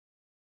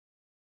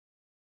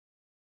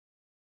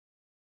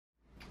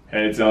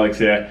Hey, it's Alex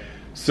here.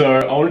 So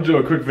I want to do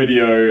a quick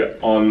video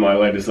on my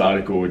latest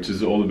article, which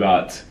is all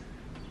about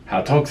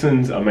how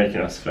toxins are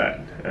making us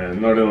fat.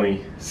 And not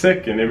only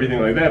sick and everything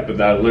like that, but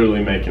they're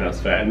literally making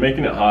us fat and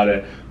making it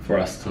harder for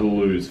us to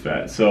lose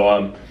fat.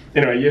 So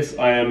anyway, yes,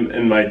 I am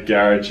in my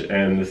garage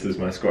and this is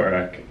my squat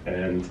rack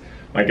and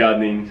my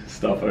gardening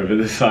stuff over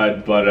this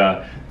side, but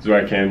this is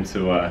where I came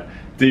to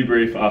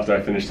debrief after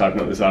I finished typing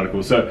up this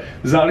article. So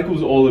this article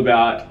is all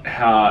about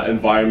how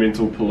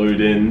environmental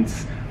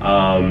pollutants,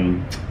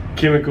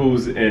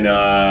 chemicals in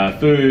our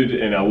food,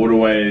 in our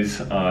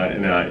waterways, in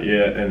our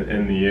air,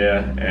 in the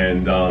air,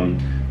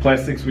 and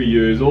plastics we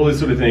use, all these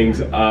sort of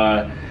things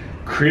are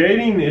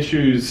creating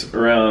issues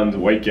around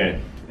weight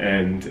gain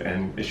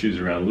and issues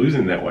around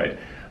losing that weight.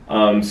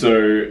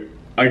 So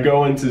I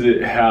go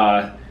into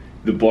how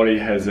the body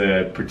has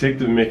a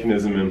protective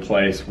mechanism in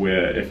place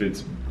where if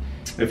it's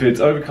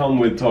overcome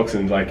with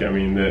toxins, like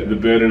the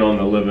burden on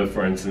the liver,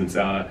 for instance,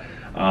 our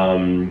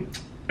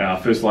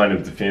first line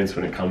of defense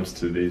when it comes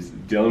to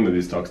dealing with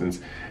these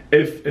toxins,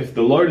 if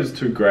the load is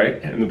too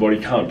great and the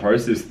body can't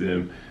process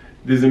them,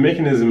 there's a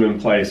mechanism in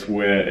place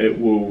where it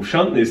will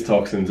shunt these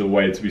toxins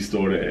away to be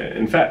stored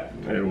in fat.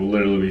 It will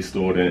literally be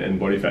stored in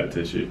body fat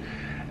tissue.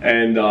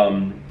 And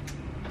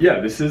yeah,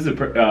 this is a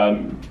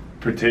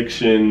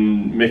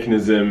protection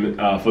mechanism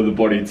for the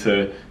body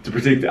to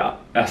protect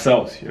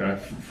ourselves,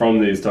 from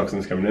these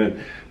toxins coming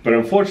in. But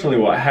unfortunately,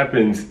 what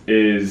happens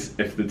is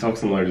if the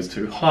toxin load is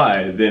too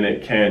high, then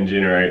it can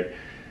generate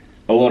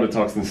a lot of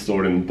toxins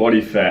stored in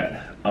body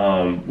fat,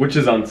 which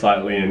is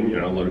unsightly, and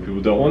a lot of people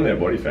don't want their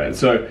body fat.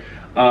 So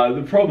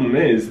the problem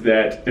is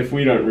that if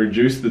we don't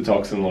reduce the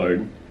toxin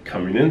load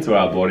coming into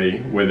our body,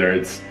 whether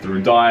it's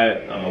through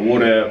diet,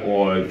 water,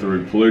 or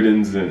through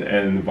pollutants and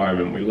the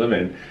environment we live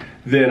in,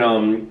 then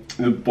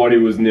the body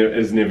is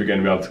never going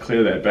to be able to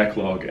clear that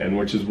backlog, and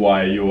which is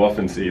why you'll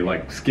often see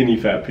like skinny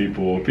fat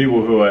people, or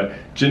people who are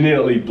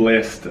genetically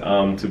blessed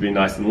to be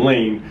nice and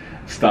lean,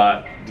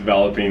 start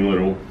developing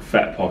little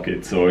fat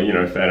pockets, or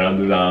fat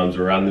under the arms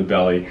or around the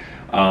belly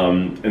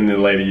in the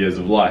later years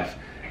of life.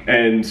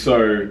 And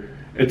so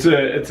it's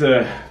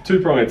a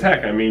two-pronged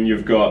attack.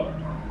 You've got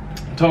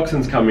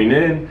toxins coming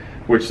in,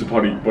 which the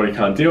body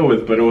can't deal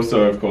with, but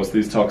also, of course,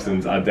 these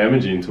toxins are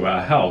damaging to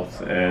our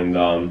health.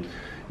 And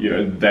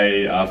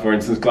they for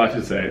instance,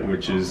 glyphosate,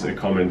 which is a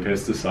common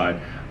pesticide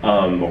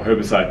or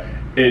herbicide,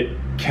 it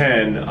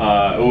can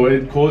or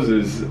it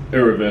causes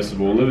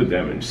irreversible liver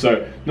damage.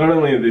 So not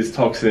only are these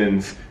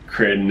toxins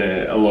creating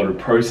a lot of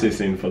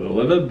processing for the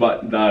liver,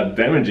 but they're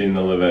damaging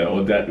the liver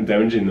or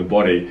damaging the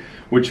body,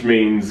 which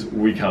means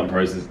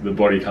the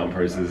body can't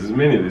process as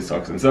many of these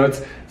toxins. So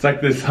it's like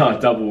this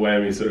double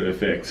whammy sort of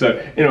effect. So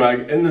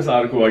anyway, in this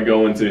article I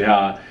go into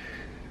how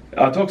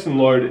our toxin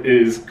load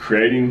is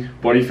creating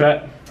body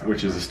fat,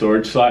 which is a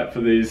storage site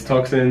for these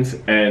toxins,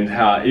 and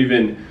how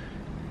even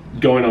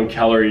going on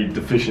calorie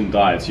deficient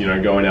diets,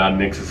 going out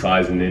and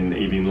exercising and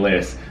eating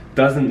less,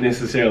 doesn't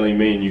necessarily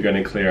mean you're going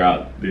to clear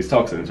out these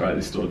toxins, right?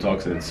 These stored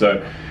toxins.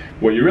 So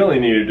what you really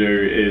need to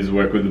do is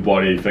work with the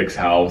body, fix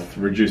health,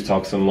 reduce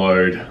toxin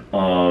load,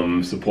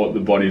 support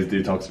the body's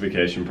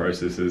detoxification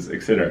processes,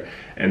 etc.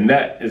 And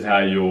that is how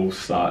you'll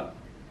start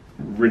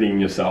ridding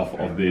yourself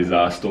of these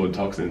stored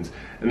toxins.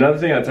 Another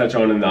thing I touch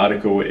on in the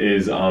article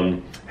is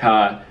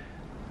how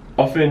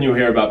often you'll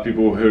hear about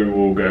people who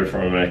will go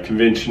from a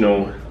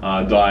conventional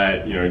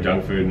diet,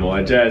 junk food and all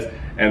that jazz,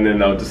 and then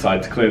they'll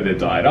decide to clear their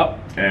diet up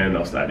and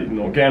they'll start eating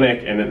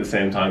organic, and at the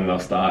same time they'll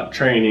start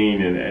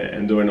training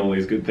and doing all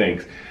these good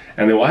things.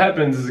 And then what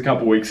happens is a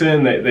couple weeks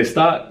in, they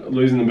start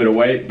losing a bit of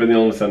weight, but then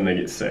all of a sudden they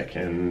get sick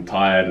and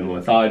tired and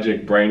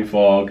lethargic, brain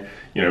fog,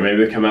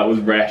 maybe they come out with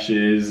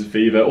rashes,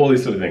 fever, all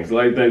these sort of things.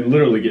 Like, they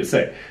literally get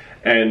sick.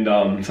 And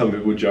some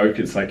people joke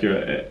it's like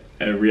a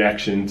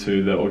reaction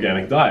to the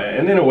organic diet,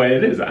 and in a way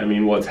it is.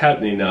 What's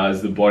happening now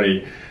is the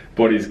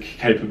body's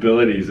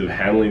capabilities of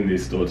handling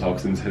these stored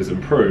toxins has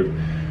improved,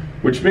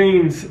 which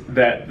means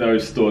that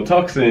those stored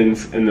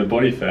toxins in the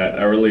body fat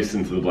are released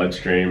into the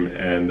bloodstream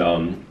and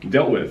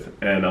dealt with.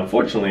 And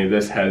unfortunately,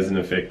 this has an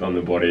effect on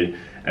the body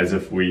as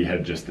if we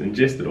had just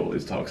ingested all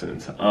these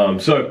toxins.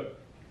 So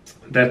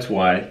that's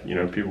why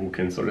people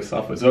can sort of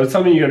suffer. So it's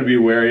something you got to be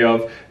wary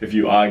of if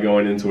you are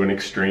going into an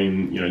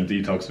extreme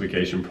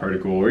detoxification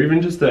protocol, or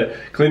even just to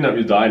clean up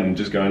your diet and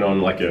just going on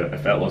like a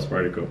fat loss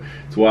protocol.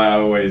 It's why I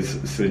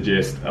always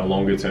suggest a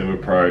longer term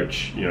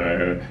approach,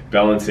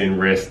 balancing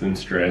rest and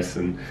stress,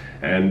 and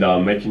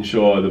making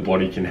sure the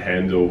body can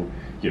handle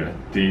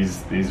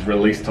these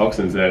released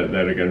toxins that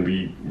are going to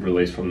be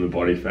released from the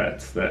body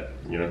fats that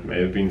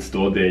may have been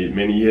stored there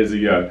many years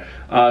ago.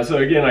 So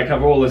again, I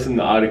cover all this in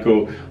the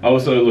article. I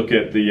also look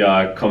at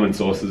the common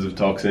sources of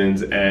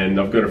toxins, and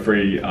I've got a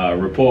free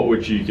report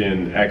which you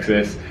can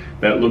access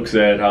that looks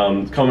at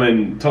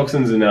common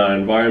toxins in our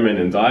environment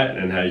and diet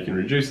and how you can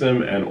reduce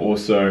them, and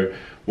also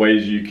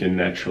ways you can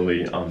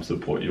naturally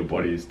support your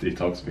body's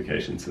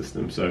detoxification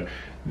system. So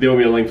there'll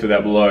be a link for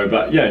that below.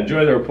 But yeah,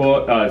 enjoy the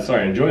report.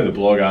 Enjoy the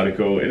blog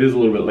article. It is a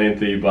little bit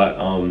lengthy, but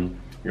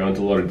go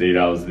into a lot of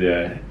details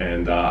there,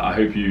 and I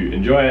hope you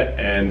enjoy it,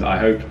 and I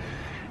hope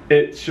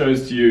it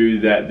shows to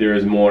you that there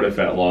is more to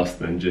fat loss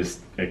than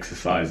just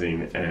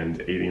exercising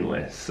and eating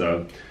less.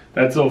 So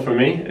that's all for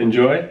me.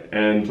 Enjoy,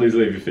 and please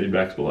leave your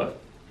feedbacks below.